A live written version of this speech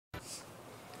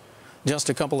Just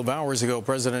a couple of hours ago,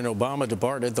 President Obama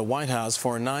departed the White House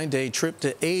for a 9-day trip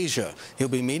to Asia. He'll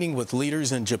be meeting with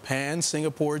leaders in Japan,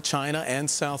 Singapore, China, and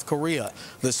South Korea.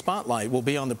 The spotlight will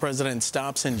be on the president's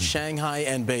stops in Shanghai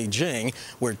and Beijing,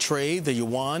 where trade, the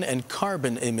yuan, and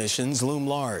carbon emissions loom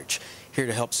large. Here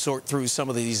to help sort through some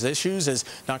of these issues is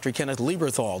Dr. Kenneth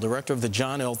Lieberthal, director of the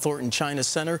John L. Thornton China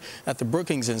Center at the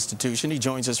Brookings Institution. He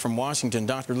joins us from Washington.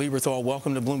 Dr. Lieberthal,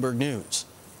 welcome to Bloomberg News.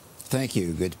 Thank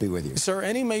you. Good to be with you. Sir,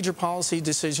 any major policy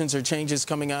decisions or changes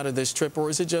coming out of this trip, or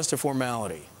is it just a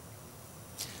formality?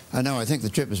 No, I think the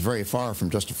trip is very far from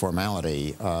just a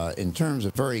formality. In terms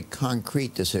of very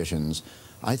concrete decisions,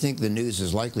 I think the news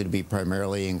is likely to be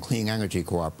primarily in clean energy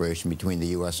cooperation between the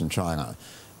U.S. and China.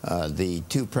 The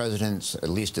two presidents, at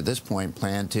least at this point,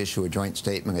 plan to issue a joint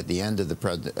statement at the end of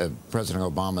President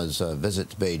Obama's visit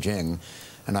to Beijing.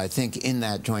 And I think in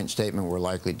that joint statement, we're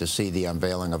likely to see the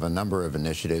unveiling of a number of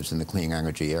initiatives in the clean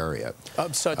energy area.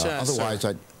 Such as?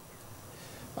 Otherwise,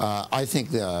 I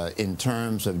think in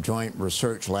terms of joint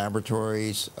research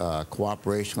laboratories,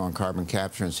 cooperation on carbon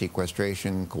capture and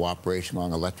sequestration, cooperation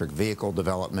on electric vehicle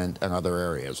development, and other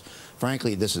areas.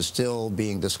 Frankly, this is still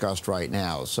being discussed right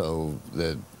now, so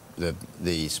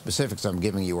the specifics I'm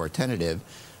giving you are tentative.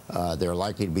 There are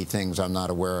likely to be things I'm not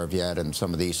aware of yet, and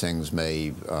some of these things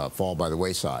may fall by the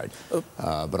wayside.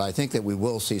 But I think that we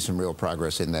will see some real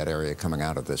progress in that area coming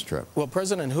out of this trip. Well,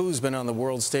 President Hu's been on the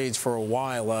world stage for a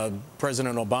while.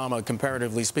 President Obama,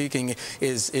 comparatively speaking,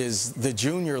 is the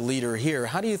junior leader here.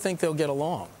 How do you think they'll get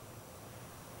along?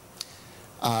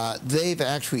 They've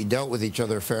actually dealt with each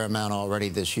other a fair amount already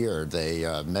this year. They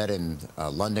met in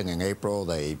London in April.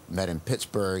 They met in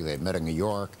Pittsburgh. They met in New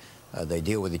York. They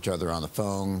deal with each other on the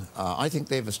phone. I think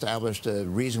they've established a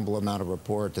reasonable amount of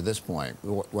rapport to this point.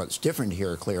 What's different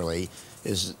here, clearly,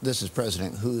 is this is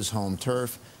President Hu's home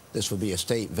turf. This will be a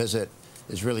state visit.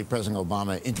 Is really President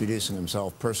Obama introducing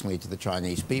himself personally to the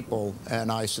Chinese people, and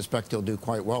I suspect he'll do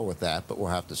quite well with that, but we'll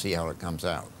have to see how it comes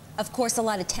out. Of course, a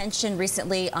lot of tension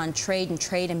recently on trade and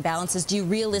trade imbalances. Do you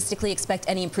realistically expect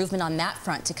any improvement on that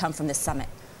front to come from this summit?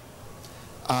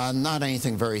 Not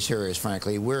anything very serious,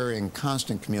 frankly. We're in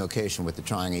constant communication with the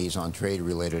Chinese on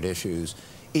trade-related issues.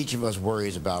 Each of us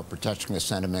worries about protectionist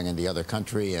sentiment in the other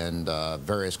country and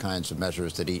various kinds of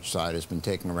measures that each side has been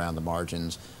taking around the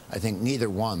margins. I think neither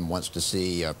one wants to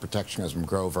see protectionism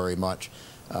grow very much.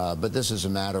 But this is a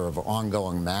matter of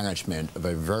ongoing management of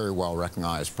a very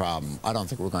well-recognized problem. I don't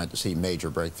think we're going to see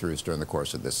major breakthroughs during the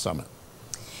course of this summit.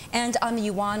 And on the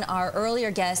yuan, our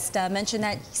earlier guest mentioned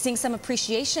that seeing some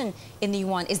appreciation in the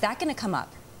yuan. Is that going to come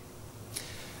up?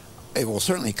 It will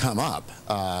certainly come up.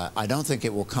 I don't think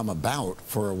it will come about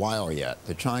for a while yet.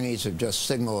 The Chinese have just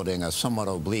signaled in a somewhat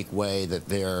oblique way that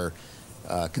they're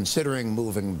considering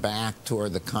moving back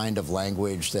toward the kind of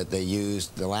language that they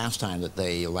used the last time that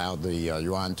they allowed the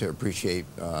yuan to appreciate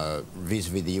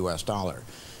vis-a-vis the U.S. dollar.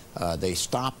 They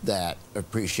stopped that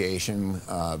appreciation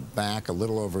back a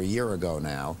little over a year ago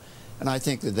now, and I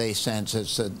think that they sense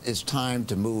it's time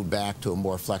to move back to a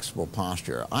more flexible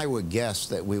posture. I would guess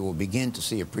that we will begin to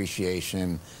see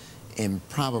appreciation in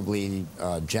probably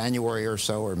January or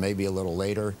so, or maybe a little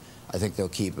later. I think they'll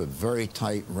keep a very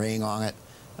tight rein on it.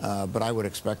 But I would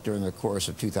expect during the course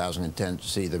of 2010 to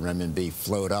see the renminbi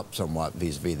float up somewhat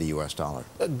vis-a-vis the U.S. dollar.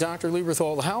 Dr.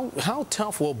 Lieberthal, how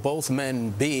tough will both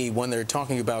men be when they're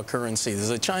talking about currency?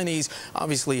 The Chinese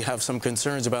obviously have some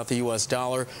concerns about the U.S.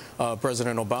 dollar.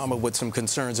 President Obama with some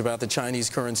concerns about the Chinese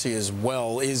currency as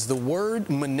well. Is the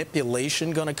word manipulation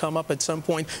going to come up at some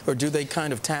point, or do they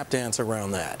kind of tap dance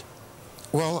around that?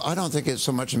 Well, I don't think it's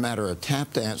so much a matter of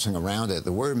tap dancing around it.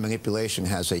 The word manipulation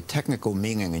has a technical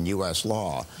meaning in U.S.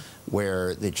 law,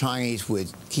 where the Chinese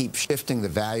would keep shifting the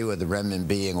value of the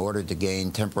renminbi in order to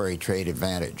gain temporary trade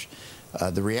advantage.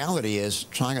 The reality is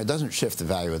China doesn't shift the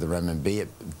value of the renminbi.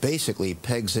 It basically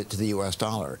pegs it to the U.S.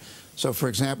 dollar. So, for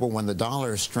example, when the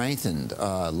dollar strengthened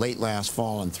late last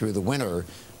fall and through the winter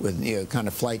with kind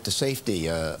of flight to safety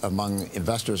among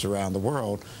investors around the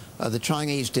world, the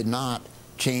Chinese did not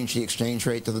change the exchange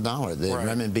rate to the dollar. The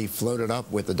renminbi floated up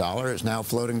with the dollar. It's now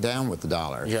floating down with the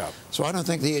dollar. Yeah. So I don't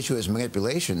think the issue is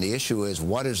manipulation. The issue is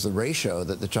what is the ratio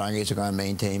that the Chinese are going to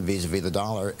maintain vis-a-vis the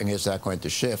dollar, and is that going to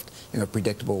shift in a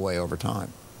predictable way over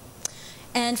time?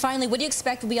 And finally, what do you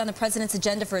expect will be on the president's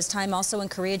agenda for his time also in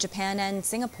Korea, Japan, and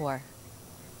Singapore?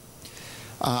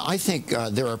 I think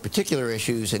there are particular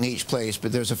issues in each place,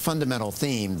 but there's a fundamental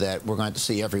theme that we're going to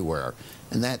see everywhere.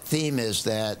 And that theme is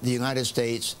that the United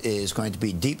States is going to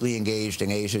be deeply engaged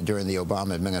in Asia during the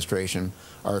Obama administration.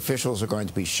 Our officials are going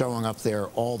to be showing up there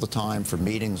all the time for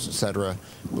meetings, etc.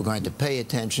 We're going to pay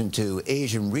attention to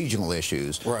Asian regional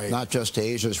issues, not just to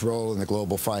Asia's role in the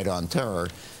global fight on terror.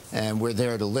 And we're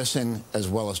there to listen as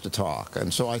well as to talk.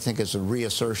 And so I think it's a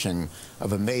reassertion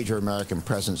of a major American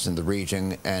presence in the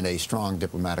region and a strong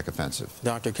diplomatic offensive.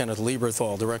 Dr. Kenneth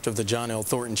Lieberthal, director of the John L.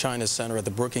 Thornton China Center at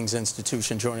the Brookings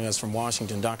Institution, joining us from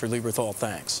Washington. Dr. Lieberthal,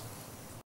 thanks.